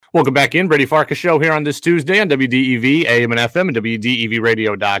Welcome back in. Brady Farkas Show here on this Tuesday on WDEV, AM and FM, and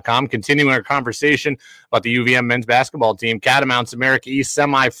WDEVradio.com. Continuing our conversation about the UVM men's basketball team. Catamounts America East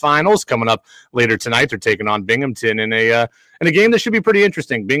semifinals coming up later tonight. They're taking on Binghamton in a game that should be pretty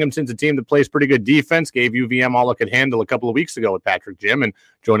interesting. Binghamton's a team that plays pretty good defense, gave UVM all it could handle a couple of weeks ago with Patrick Jim, and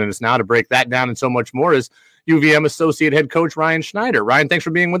joining us now to break that down and so much more is UVM Associate Head Coach Ryan Schneider. Ryan, thanks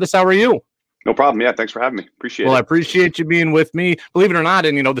for being with us. How are you? No problem. Yeah, thanks for having me. Appreciate it. Well, I appreciate you being with me. Believe it or not,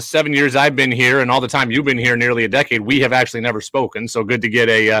 in the 7 years I've been here and all the time you've been here, nearly a decade, we have actually never spoken. So good to get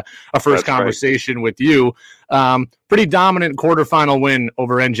a first conversation with you. Pretty dominant quarterfinal win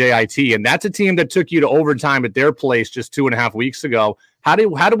over NJIT, and that's a team that took you to overtime at their place just 2.5 weeks ago. How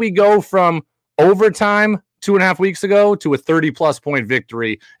do we go from overtime 2.5 weeks ago to a 30-plus point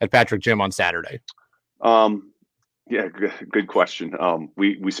victory at Patrick Jim on Saturday? Yeah, good question.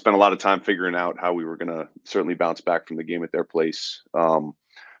 We spent a lot of time figuring out how we were going to certainly bounce back from the game at their place.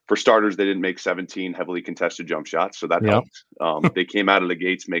 For starters, they didn't make 17 heavily contested jump shots, so that helped. They came out of the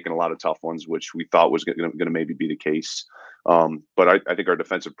gates making a lot of tough ones, which we thought was going to maybe be the case. But I think our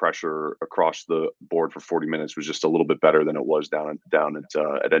defensive pressure across the board for 40 minutes was just a little bit better than it was down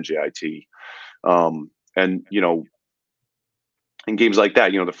at NJIT. And in games like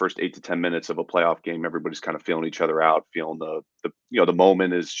that, the first 8 to 10 minutes of a playoff game, everybody's kind of feeling each other out, feeling the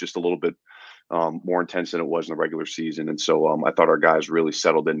moment is just a little bit more intense than it was in the regular season. And so I thought our guys really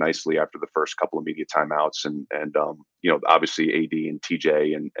settled in nicely after the first couple of immediate timeouts. And obviously AD and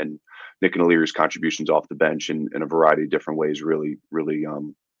TJ and Nick and O'Leary's contributions off the bench in a variety of different ways really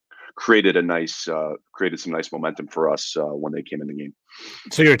created some nice momentum for us when they came in the game.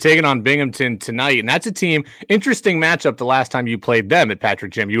 So you're taking on Binghamton tonight, and that's a team, interesting matchup the last time you played them at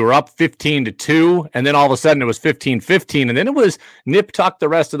Patrick Jim. You were up 15-2, and then all of a sudden it was 15-15, and then it was nip-tuck the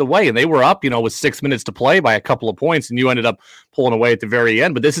rest of the way, and they were up, with 6 minutes to play by a couple of points, and you ended up pulling away at the very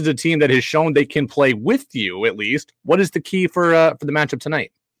end. But this is a team that has shown they can play with you, at least. What is the key for the matchup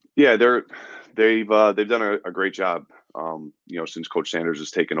tonight? Yeah, they've done a great job. Since Coach Sanders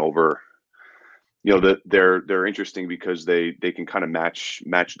has taken over, they're interesting because they can kind of match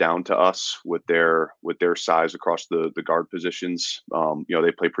down to us with their size across the guard positions.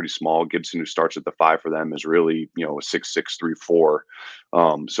 They play pretty small. Gibson, who starts at the 5 for them, is really a 6'6",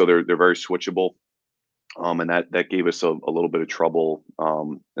 3'4". So they're very switchable. And that gave us a little bit of trouble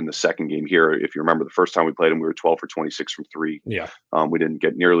in the second game here. If you remember, the first time we played them, we were 12 for 26 from 3. Yeah. We didn't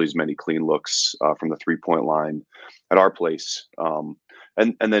get nearly as many clean looks from the 3-point line at our place.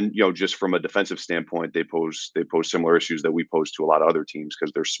 And then just from a defensive standpoint, they pose similar issues that we pose to a lot of other teams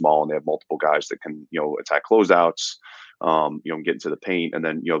because they're small and they have multiple guys that can attack closeouts, get into the paint, and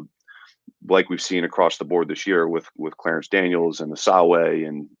then like we've seen across the board this year with Clarence Daniels and Asawe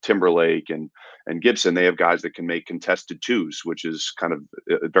and Timberlake and Gibson, they have guys that can make contested twos, which is kind of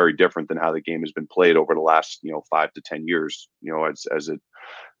very different than how the game has been played over the last 5 to 10 years.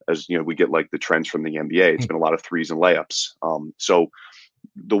 As we get like the trends from the NBA, it's been a lot of threes and layups. So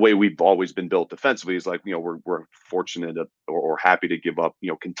the way we've always been built defensively is like, we're fortunate or happy to give up,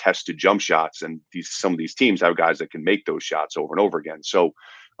 contested jump shots. And some of these teams have guys that can make those shots over and over again. So,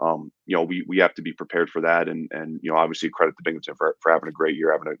 we have to be prepared for that. And obviously credit to Binghamton for having a great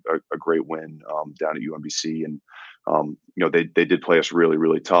year, having a great win down at UMBC. And, they did play us really,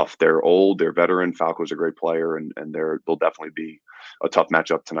 really tough. They're old, they're veteran. Falco's a great player, and they'll definitely be a tough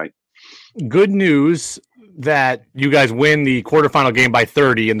matchup tonight. Good news that you guys win the quarterfinal game by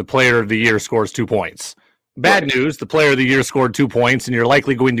 30 and the player of the year scores 2 points. Bad news, the player of the year scored 2 points, and you're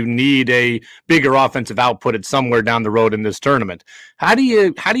likely going to need a bigger offensive output at somewhere down the road in this tournament. How do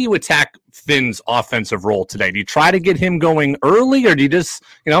you attack Finn's offensive role today? Do you try to get him going early, or do you just,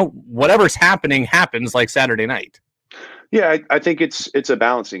 whatever's happening happens like Saturday night? Yeah, I think it's a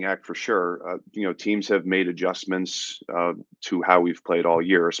balancing act for sure. Teams have made adjustments to how we've played all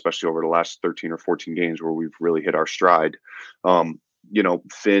year, especially over the last 13 or 14 games where we've really hit our stride.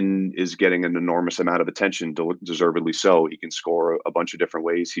 Finn is getting an enormous amount of attention, deservedly so. He can score a bunch of different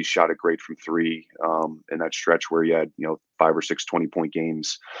ways. He shot it great from 3 in that stretch where he had, 5 or 6 20-point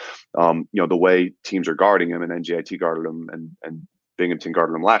games. The way teams are guarding him, and NJIT guarded him and Binghamton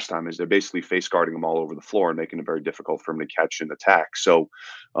guarded him last time, is they're basically face guarding him all over the floor and making it very difficult for him to catch and attack. So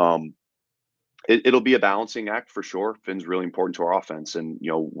it'll be a balancing act for sure. Finn's really important to our offense, and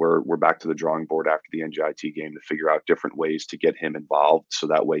we're back to the drawing board after the NJIT game to figure out different ways to get him involved, so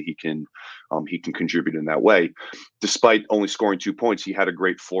that way he can contribute in that way. Despite only scoring 2 points, he had a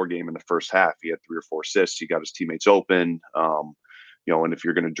great floor game in the first half. He had 3 or 4 assists. He got his teammates open. And if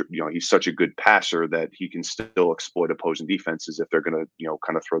you're going to, he's such a good passer that he can still exploit opposing defenses if they're going to,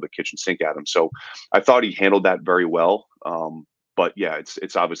 kind of throw the kitchen sink at him. So I thought he handled that very well. But yeah,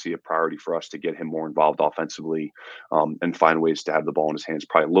 it's obviously a priority for us to get him more involved offensively, and find ways to have the ball in his hands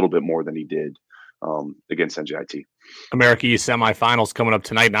probably a little bit more than he did against NJIT. America East semifinals coming up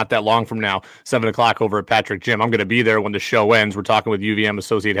tonight, not that long from now, 7 o'clock over at Patrick Gym. I'm going to be there when the show ends. We're talking with UVM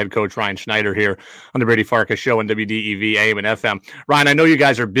Associate Head Coach Ryan Schneider here on the Brady Farkas Show on WDEV AM and FM. Ryan, I know you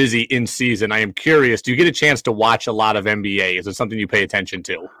guys are busy in season. I am curious, do you get a chance to watch a lot of NBA? Is it something you pay attention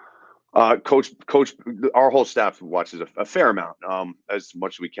to? Coach, our whole staff watches a fair amount, as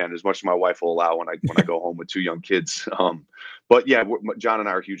much as we can, as much as my wife will allow when I go home with 2 young kids. But yeah, John and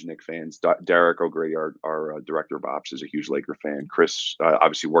I are huge Knicks fans. Derek O'Grady, our director of ops, is a huge Laker fan. Chris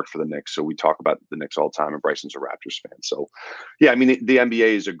obviously worked for the Knicks, so we talk about the Knicks all the time. And Bryson's a Raptors fan. So yeah, I mean the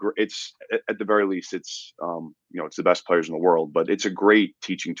NBA is it's at the very least it's it's the best players in the world, but it's a great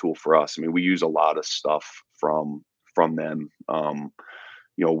teaching tool for us. I mean, we use a lot of stuff from them.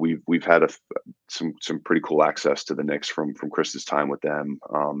 We've had some pretty cool access to the Knicks from Chris's time with them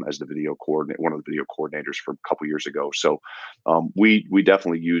as the video coordinator, one of the video coordinators for a couple years ago. So we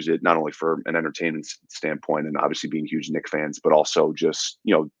definitely use it not only for an entertainment standpoint and obviously being huge Knicks fans, but also just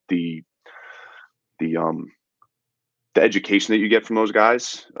the education that you get from those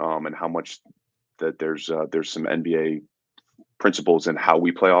guys, and how much that there's some NBA principles in how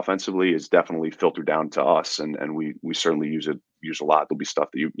we play offensively is definitely filtered down to us, and we certainly use a lot. There'll be stuff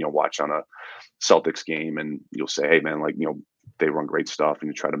that you watch on a Celtics game and you'll say, hey man, they run great stuff, and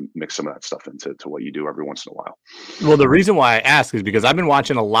you try to mix some of that stuff into what you do every once in a while. Well, the reason why I ask is because I've been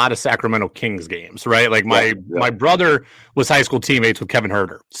watching a lot of Sacramento Kings games, right? Like my brother was high school teammates with Kevin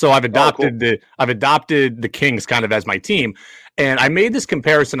Huerter. So I've adopted the Kings kind of as my team. And I made this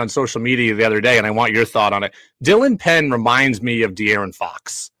comparison on social media the other day, and I want your thought on it. Dylan Penn reminds me of De'Aaron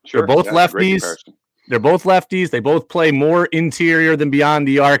Fox. Sure. They're both lefties. They're both lefties. They both play more interior than beyond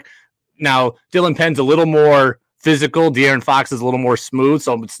the arc. Now, Dylan Penn's a little more physical. De'Aaron Fox is a little more smooth,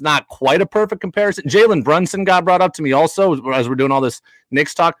 so it's not quite a perfect comparison. Jalen Brunson got brought up to me also as we're doing all this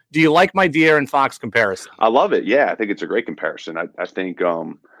Knicks talk. Do you like my De'Aaron Fox comparison? I love it. Yeah, I think it's a great comparison. I think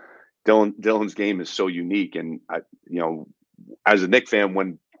Dylan's game is so unique, and as a Knicks fan,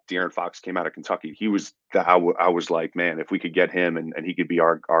 when De'Aaron Fox came out of Kentucky, he was I was like, man, if we could get him and he could be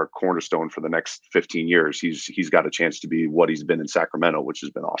our cornerstone for the next 15 years, he's got a chance to be what he's been in Sacramento, which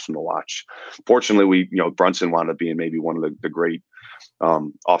has been awesome to watch. Fortunately, Brunson wound up being maybe one of the great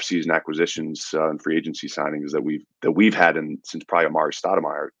offseason acquisitions and free agency signings that we've had since probably Amari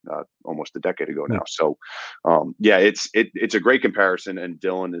Stoudemire almost a decade ago now. So it's a great comparison, and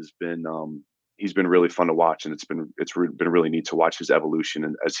Dylan has been he's been really fun to watch, and it's been really neat to watch his evolution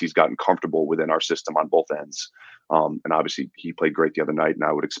and as he's gotten comfortable within our system on both ends. And obviously he played great the other night, and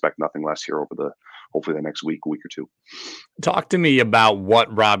I would expect nothing less here over hopefully the next week or two. Talk to me about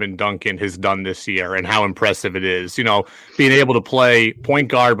what Robin Duncan has done this year and how impressive it is. Being able to play point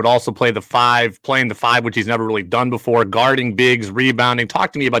guard, but also playing the five, which he's never really done before, guarding bigs, rebounding.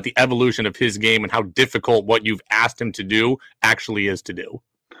 Talk to me about the evolution of his game and how difficult what you've asked him to do actually is to do.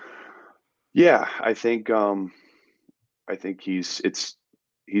 Yeah, I think he's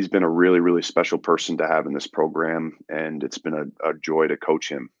been a really, really special person to have in this program, and it's been a joy to coach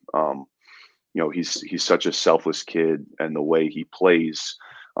him. He's such a selfless kid, and the way he plays,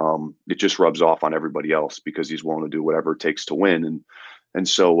 it just rubs off on everybody else because he's willing to do whatever it takes to win. And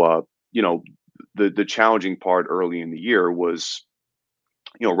so the challenging part early in the year was,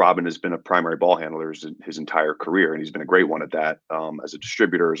 Robin has been a primary ball handler his entire career, and he's been a great one at that, as a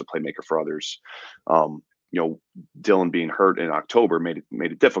distributor, as a playmaker for others. Dylan being hurt in October made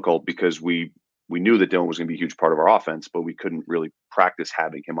it difficult because we knew that Dylan was going to be a huge part of our offense, but we couldn't really practice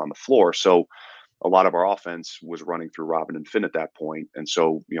having him on the floor. So a lot of our offense was running through Robin and Finn at that point. And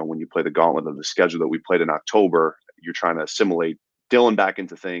so, when you play the gauntlet of the schedule that we played in October, you're trying to assimilate Dylan back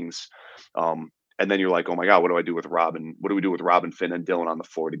into things. And then you're like, oh my God, what do I do with Robin? What do we do with Robin, Finn, and Dylan on the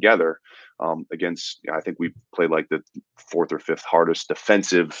floor together? Against, I think we played like the 4th or 5th hardest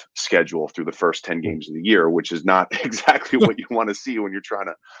defensive schedule through the first 10 games of the year, which is not exactly what you want to see when you're trying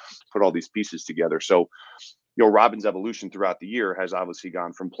to put all these pieces together. So, Robin's evolution throughout the year has obviously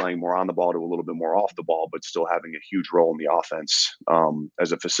gone from playing more on the ball to a little bit more off the ball, but still having a huge role in the offense,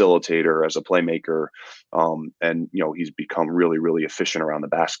 as a facilitator, as a playmaker. And, he's become really, really efficient around the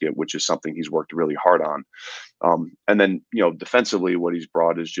basket, which is something he's worked really hard on. And then, defensively, what he's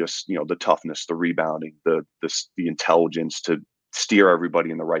brought is just, the toughness, the rebounding, the intelligence to steer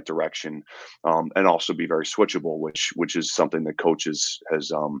everybody in the right direction, and also be very switchable, which is something that coaches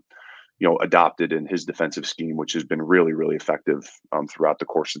has adopted in his defensive scheme, which has been really, really effective throughout the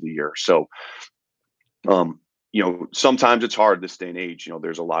course of the year. So sometimes it's hard this day and age.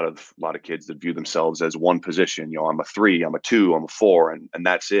 There's a lot of kids that view themselves as one position. I'm a 3, I'm a 2, I'm a 4, and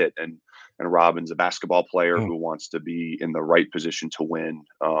that's it. And Robin's a basketball player who wants to be in the right position to win,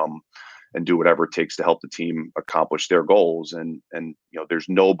 and do whatever it takes to help the team accomplish their goals. And there's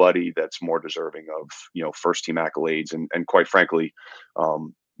nobody that's more deserving of first team accolades. And quite frankly,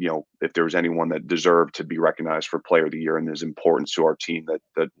 if there was anyone that deserved to be recognized for Player of the Year and his importance to our team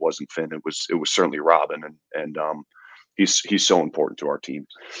that wasn't Finn, it was certainly Robin, and he's so important to our team.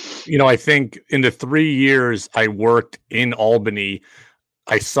 I think in the 3 years I worked in Albany,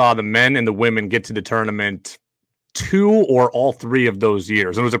 I saw the men and the women get to the tournament 2 or all 3 of those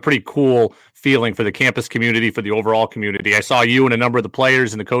years. It was a pretty cool feeling for the campus community, for the overall community. I saw you and a number of the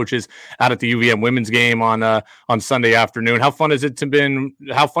players and the coaches out at the UVM women's game on Sunday afternoon. How fun has it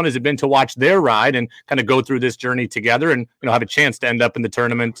been to watch their ride and kind of go through this journey together and have a chance to end up in the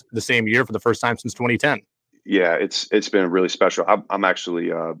tournament the same year for the first time since 2010? Yeah, it's been really special. I'm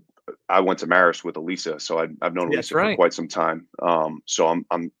actually I went to Marist with Elisa, so I've known Elisa for quite some time. So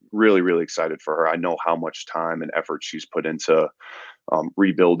I'm really, really excited for her. I know how much time and effort she's put into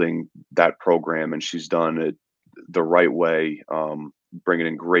rebuilding that program, and she's done it the right way, bringing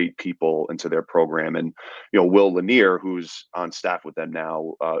in great people into their program. And Will Lanier, who's on staff with them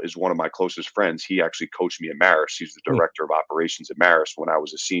now, is one of my closest friends. He actually coached me at Marist. He's the director of operations at Marist when I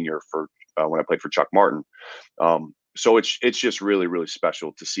was a senior when I played for Chuck Martin. So it's just really, really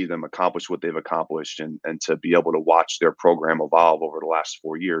special to see them accomplish what they've accomplished and to be able to watch their program evolve over the last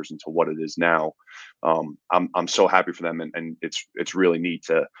 4 years into what it is now. I'm so happy for them, and it's really neat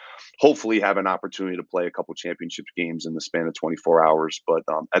to hopefully have an opportunity to play a couple championship games in the span of 24 hours. But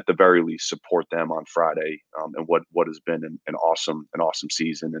at the very least, support them on Friday and what has been an awesome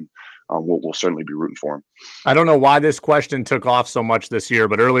season, and we'll certainly be rooting for them. I don't know why this question took off so much this year,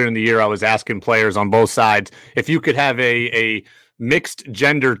 but earlier in the year, I was asking players on both sides if you could have a mixed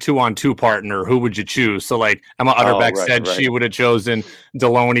gender 2-on-2 partner, who would you choose? So like Emma Utterbeck said she would have chosen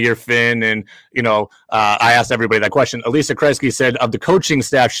Deloney or Finn. And, I asked everybody that question. Elisa Kresge said of the coaching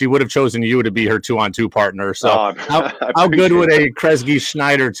staff, she would have chosen you to be her 2-on-2 partner. So how good would a Kresge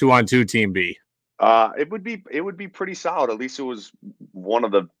Schneider 2-on-2 team be? It would be pretty solid. Elisa was one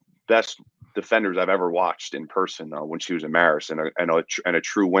of the best defenders I've ever watched in person when she was in Marist, and a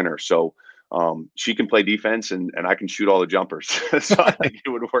true winner. So she can play defense and I can shoot all the jumpers. So I think it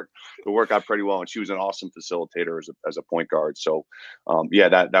would work out pretty well. And she was an awesome facilitator as a point guard. So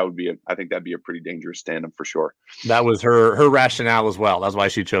that would be I think that'd be a pretty dangerous stand-up for sure. That was her rationale as well. That's why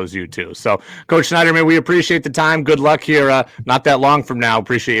she chose you too. So Coach Schneider, man, we appreciate the time. Good luck here. Not that long from now.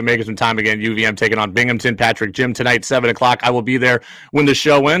 Appreciate you making some time again. UVM taking on Binghamton. Patrick Gym tonight, 7:00. I will be there when the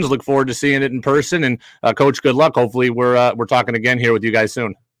show ends. Look forward to seeing it in person. And Coach, good luck. Hopefully we're talking again here with you guys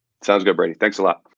soon. Sounds good, Brady. Thanks a lot.